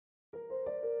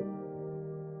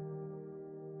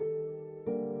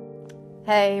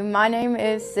Hey, my name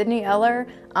is Sydney Eller.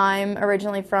 I'm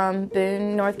originally from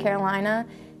Boone, North Carolina,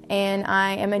 and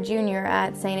I am a junior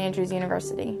at St. Andrews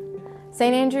University.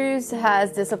 St. Andrews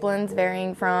has disciplines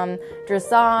varying from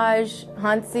dressage,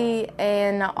 huntsy,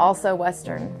 and also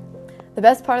Western. The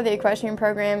best part of the equestrian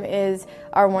program is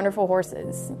our wonderful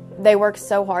horses. They work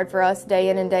so hard for us day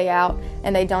in and day out,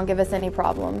 and they don't give us any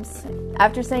problems.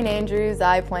 After St. Andrews,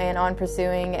 I plan on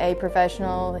pursuing a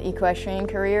professional equestrian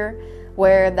career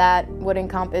where that would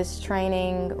encompass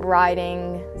training,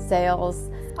 riding, sales.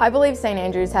 I believe St.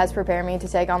 Andrews has prepared me to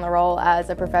take on the role as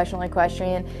a professional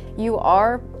equestrian. You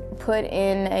are put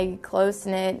in a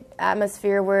close-knit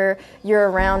atmosphere where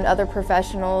you're around other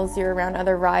professionals, you're around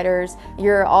other riders.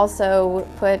 You're also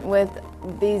put with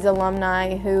these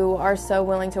alumni who are so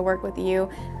willing to work with you.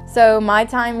 So my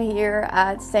time here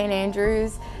at St.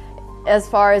 Andrews, as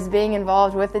far as being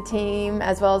involved with the team,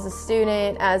 as well as a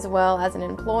student, as well as an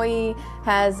employee,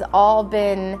 has all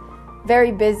been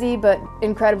very busy but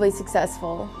incredibly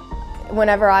successful.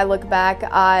 Whenever I look back,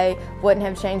 I wouldn't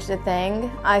have changed a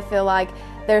thing. I feel like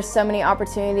there's so many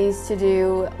opportunities to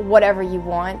do whatever you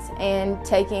want, and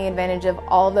taking advantage of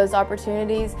all of those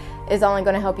opportunities is only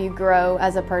going to help you grow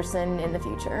as a person in the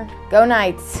future. Go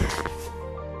Knights!